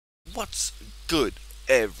What's good,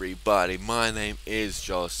 everybody? My name is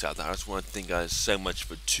Joel South. I just want to thank you guys so much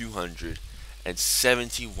for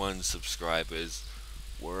 271 subscribers.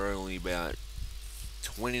 We're only about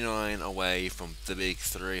 29 away from the big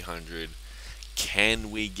 300. Can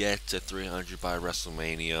we get to 300 by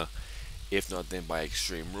WrestleMania? If not, then by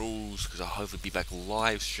Extreme Rules, because I'll hopefully be back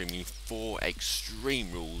live streaming for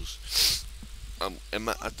Extreme Rules. I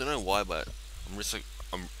don't know why, but I'm just like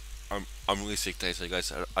I'm really sick today. So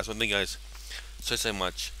guys, I just want to thank you guys so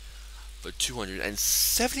much for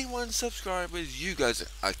 271 subscribers. You guys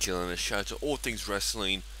are killing it. Shout out to All Things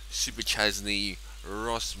Wrestling, Super Chasney,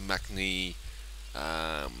 Ross McNee,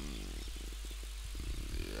 um,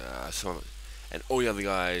 some, and all the other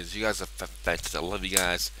guys. You guys are fantastic. I love you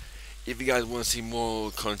guys. If you guys want to see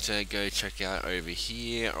more content, go check out over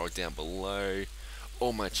here or down below,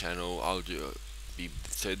 or my channel.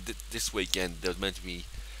 This weekend there was meant to be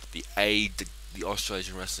the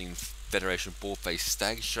Australian Wrestling Federation Ballface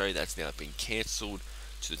Stag Show. That's now been cancelled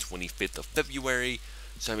to the 25th of February.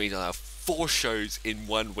 So that means I'll have 4 shows in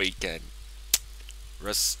one weekend.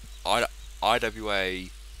 IWA,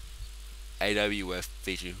 AWF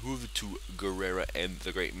featuring Juventud Guerrera and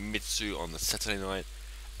the Great Mitsu on the Saturday night.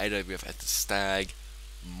 AWF at the Stag.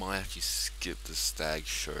 Might actually skip the Stag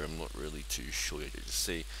show. I'm not really too sure yet. Just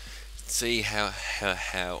see how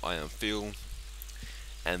I am feeling.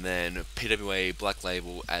 And then PWA Black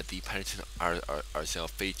Label at the Paddington RSL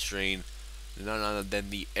featuring none other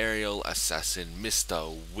than the aerial assassin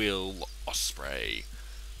Mr. Will Ospreay.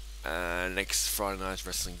 Next Friday night's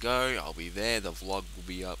Wrestling Go, I'll be there. The vlog will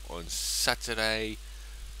be up on Saturday.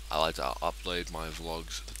 I like to upload my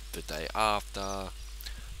vlogs the day after.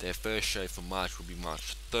 Their first show for March will be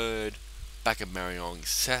March 3rd. Back at Marriong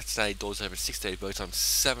Saturday, doors open 6 days, both times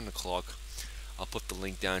 7 o'clock. I'll put the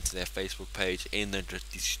link down to their Facebook page in the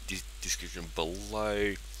description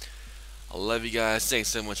below. I love you guys. Thanks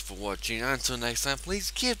so much for watching. Until next time, please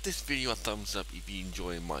give this video a thumbs up if you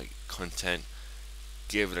enjoy my content.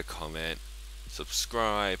 Give it a comment.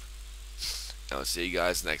 Subscribe. And I'll see you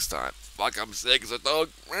guys next time. Fuck, I'm sick as a dog.